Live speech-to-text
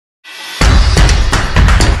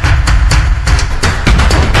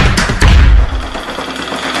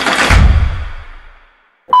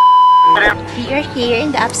here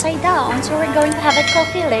in the Upside Down. So we're going to have a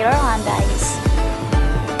coffee later on, guys.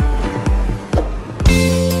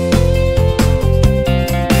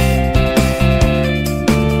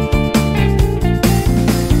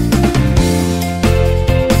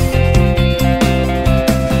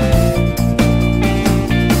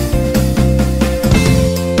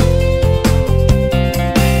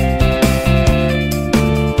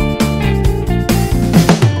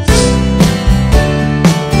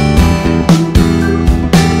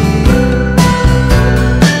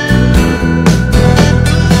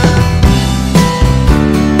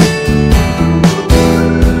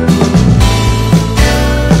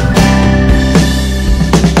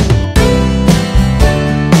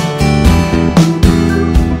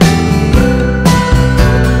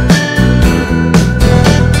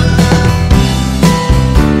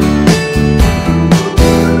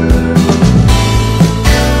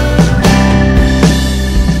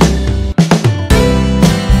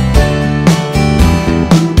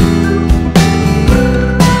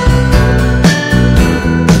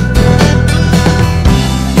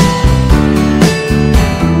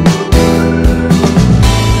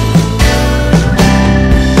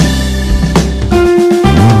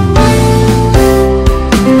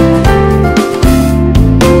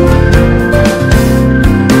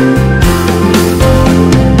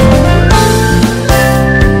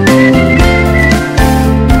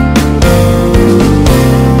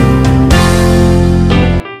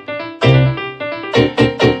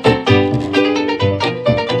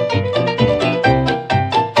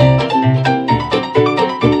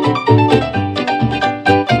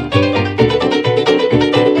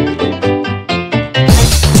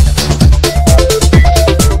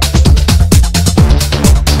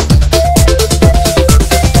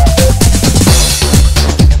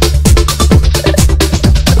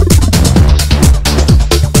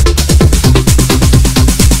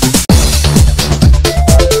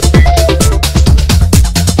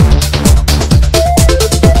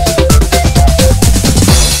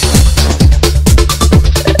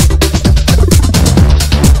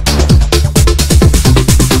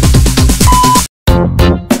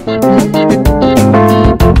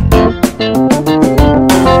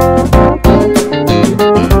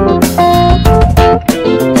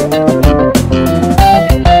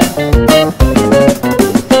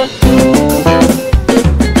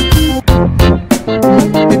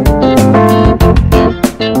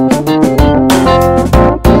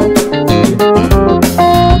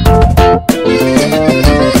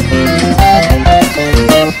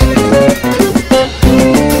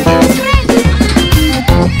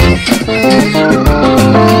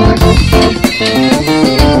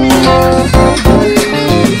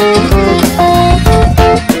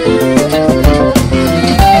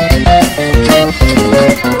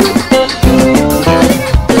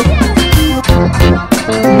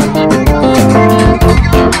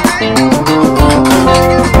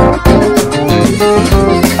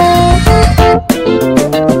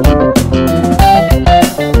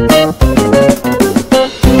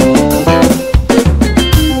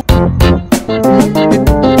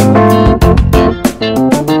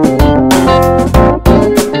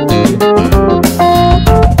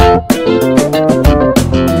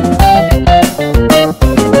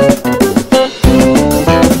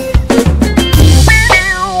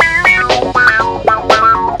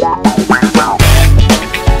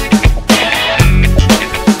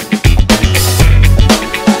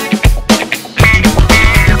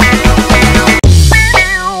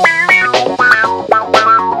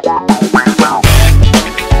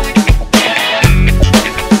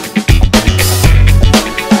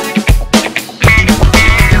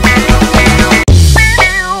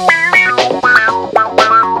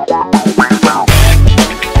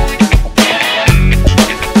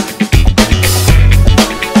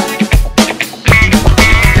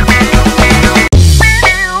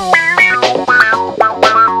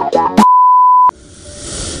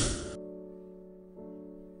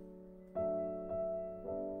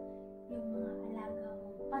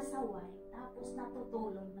 pasaway, tapos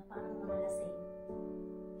natutulog na parang mga lasing.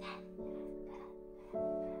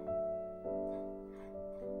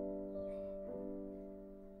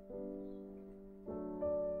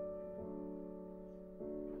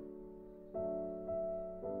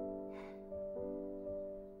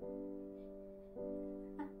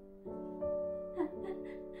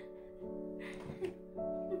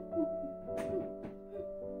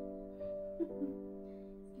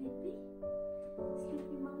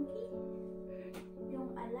 Sleepy monkey, yung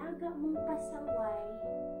alaga mong pasaway,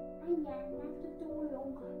 ayan,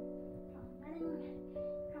 natutulog. Ang galing,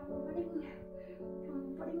 ang galing,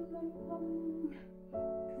 ang Ay,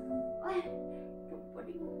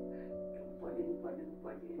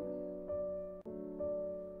 pading.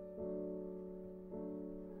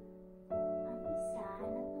 Ang isa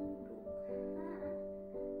natulog.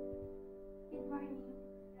 Good morning.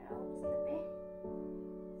 Hello, sleepy?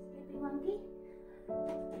 Sleepy monkey?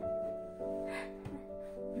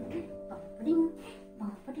 Pading.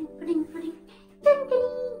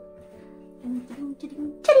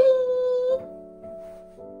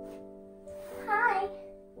 Hi.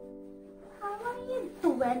 How are you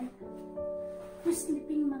doing? You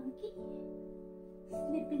sleeping monkey?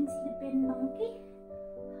 Sleeping monkey?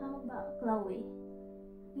 How about Chloe?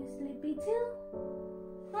 You sleepy too?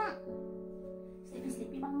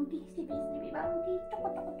 Sleepy monkey. Sleepy monkey.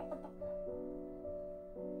 Tok.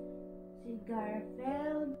 Si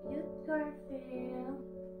Garfield, cute Garfield.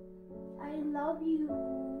 I love you.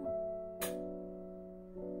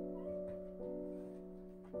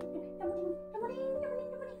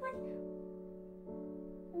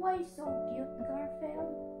 Why so cute,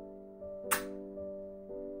 Garfield?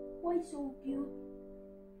 Why so cute?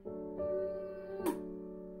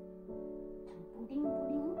 Pudding.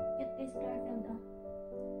 Cute is Garfield.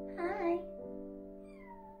 Hi.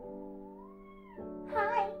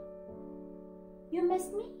 You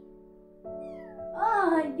missed me?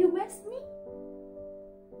 You missed me?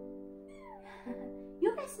 You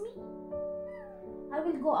missed me? I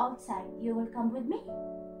will go outside. You will come with me?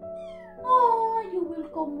 Oh, you will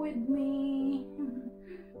come with me.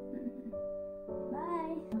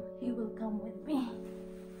 Bye. You will come with me.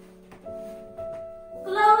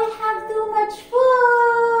 Chloe have too much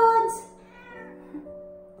food.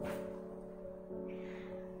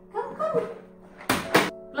 Come.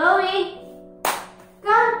 Chloe.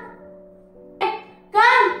 Come.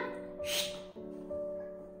 Shh.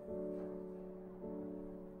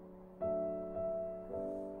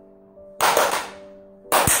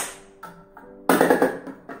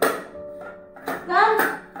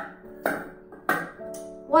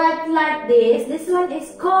 What like this? This one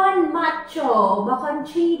is corn macho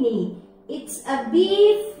bocconcini. It's a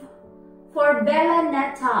beef for Bella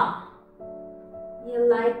Netta. You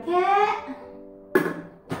like it?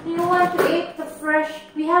 Do you want to eat the fresh?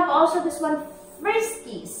 We have also this one,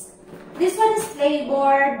 Friskies. This one is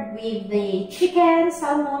flavored with the chicken,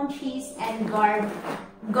 salmon, cheese, and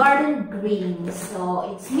garden greens.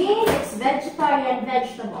 So it's meat, it's vegetarian,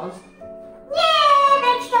 vegetables. Yay!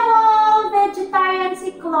 Vegetarian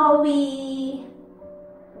si Chloe.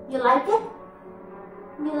 You like it?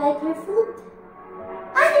 You like your food?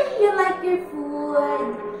 You like your food?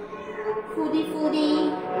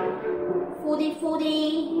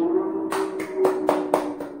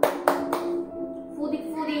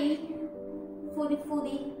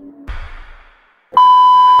 Foodie.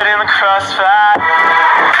 In the crossfire,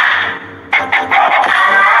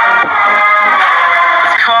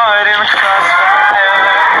 caught in the crossfire.